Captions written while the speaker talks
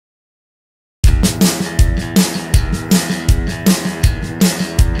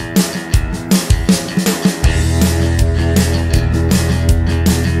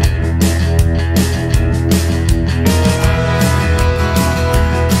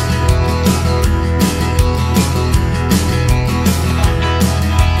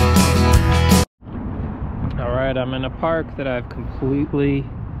I'm in a park that I've completely,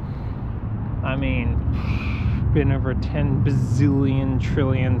 been over 10 bazillion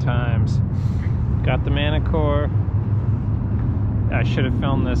trillion times. Got the Manticore. I should have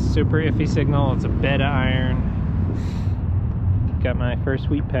filmed this super iffy signal. It's a bed of iron. Got my first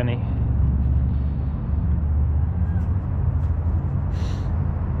wheat penny.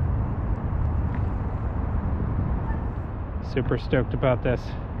 Super stoked about this.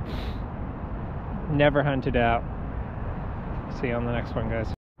 Never hunted out. See you on the next one,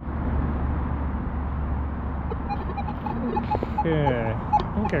 guys. Okay,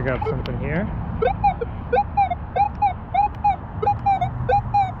 I think I got something here.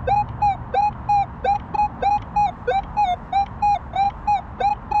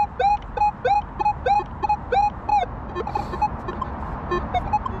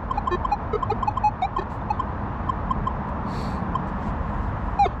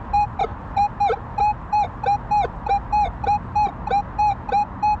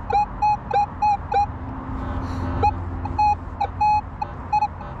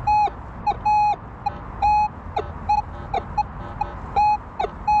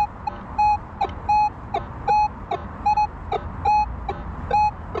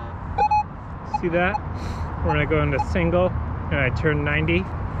 See that? When I go into single and I turn 90,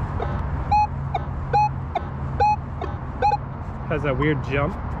 has that weird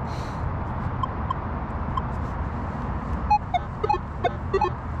jump.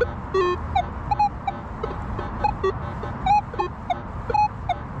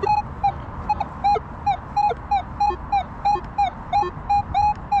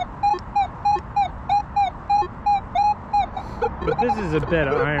 But this is a bed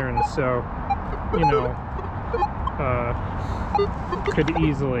of iron, so you know, could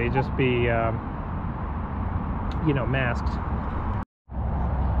easily just be, masked.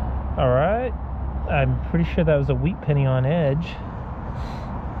 All right, I'm pretty sure that was a wheat penny on edge.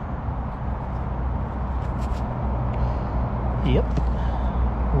 Yep,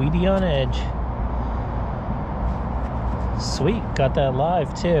 wheaty on edge. Sweet, got that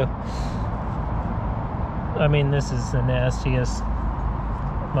live too. This is the nastiest,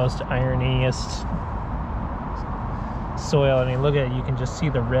 most ironiest soil. Look at it, you can just see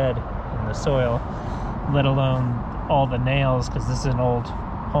the red in the soil, let alone all the nails, because this is an old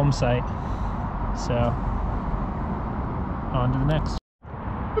home site. So on to the next.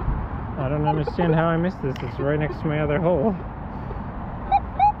 I don't understand how I missed this. It's right next to my other hole.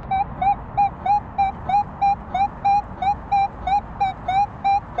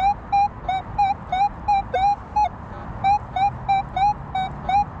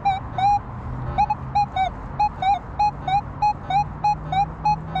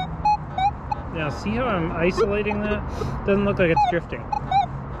 Now, see how I'm isolating that? Doesn't look like it's drifting.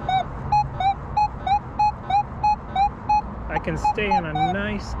 I can stay in a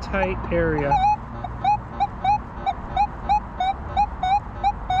nice tight area.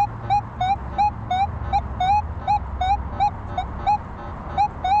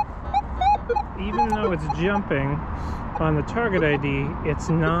 Even though it's jumping on the target ID, it's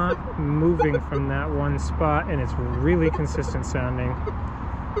not moving from that one spot, and it's really consistent sounding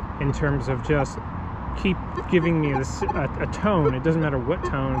in terms of just keep giving me this a tone. It doesn't matter what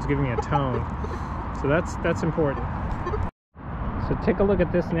tone, it's giving me a tone. So that's important. So take a look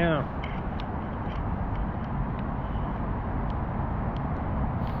at this now.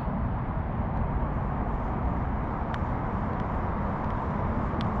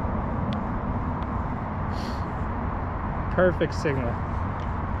 Perfect signal.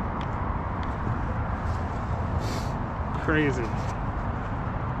 Crazy.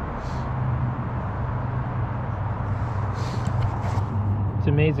 It's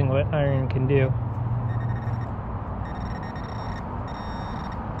amazing what iron can do.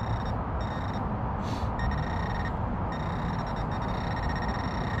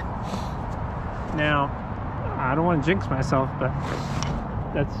 Now, I don't want to jinx myself, but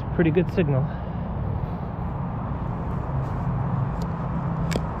that's a pretty good signal.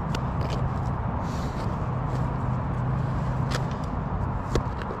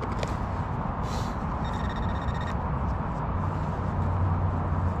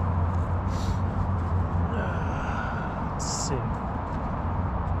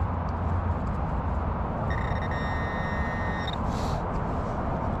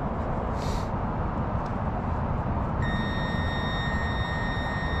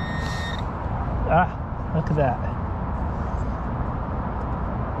 Look at that.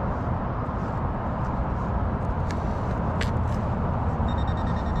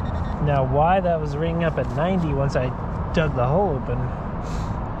 Now, why that was ringing up at 90 once I dug the hole open,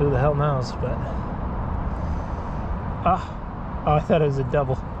 who the hell knows, but... Oh, I thought it was a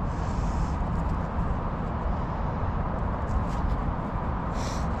double.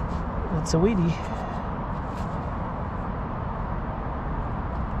 It's a weedy.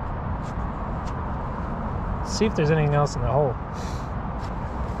 See if there's anything else in the hole.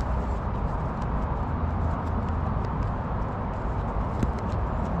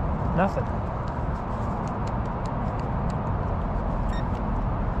 Nothing.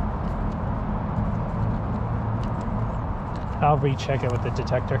 I'll recheck it with the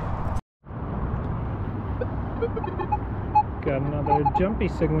detector. Got another jumpy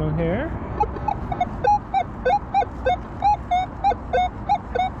signal here.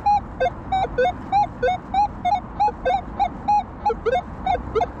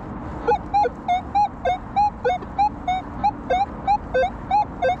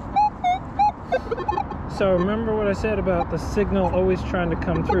 So remember what I said about the signal always trying to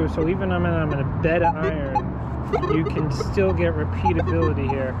come through. So even when I'm in a bed of iron, you can still get repeatability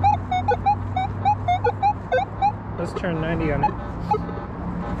here. Let's turn 90 on it.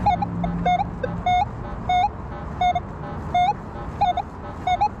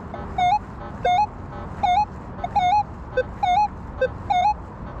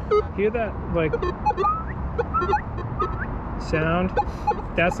 Hear that, like, sound?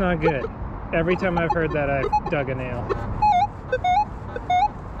 That's not good. Every time I've heard that, I've dug a nail.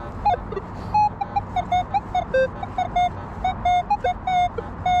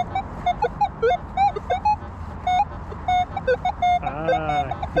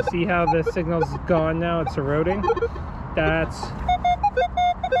 You see how the signal's gone now? It's eroding. That's...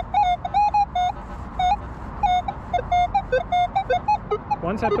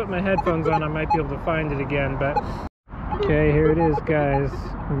 Once I put my headphones on, I might be able to find it again, but... Okay, here it is, guys.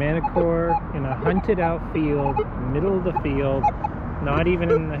 Manticore in a hunted out field, middle of the field, not even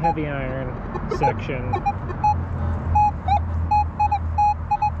in the heavy iron section.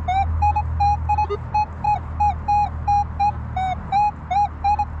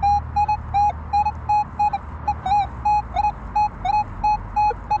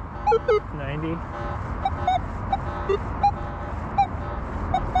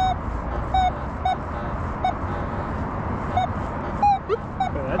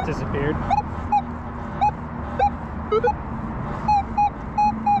 Oh, that disappeared.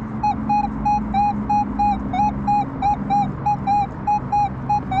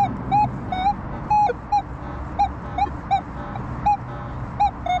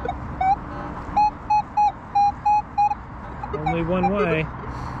 Only one way.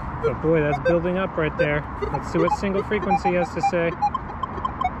 But boy, that's building up right there. Let's see what single frequency has to say.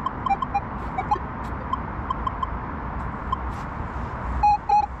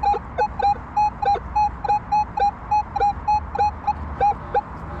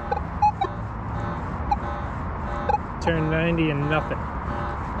 Turn 90 and nothing.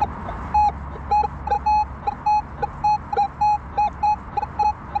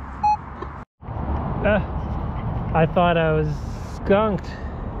 I thought I was skunked,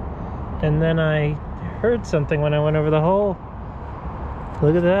 and then I heard something when I went over the hole.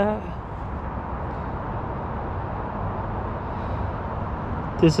 Look at that.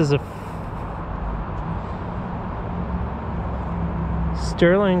 This is a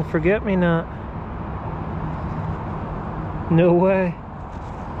Sterling forget-me-not. No way.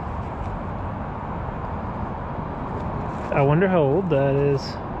 I wonder how old that is.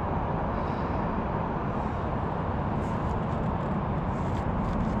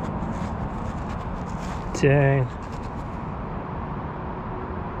 Dang.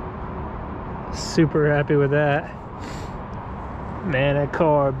 Super happy with that.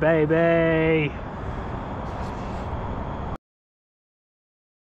 Manticore, baby.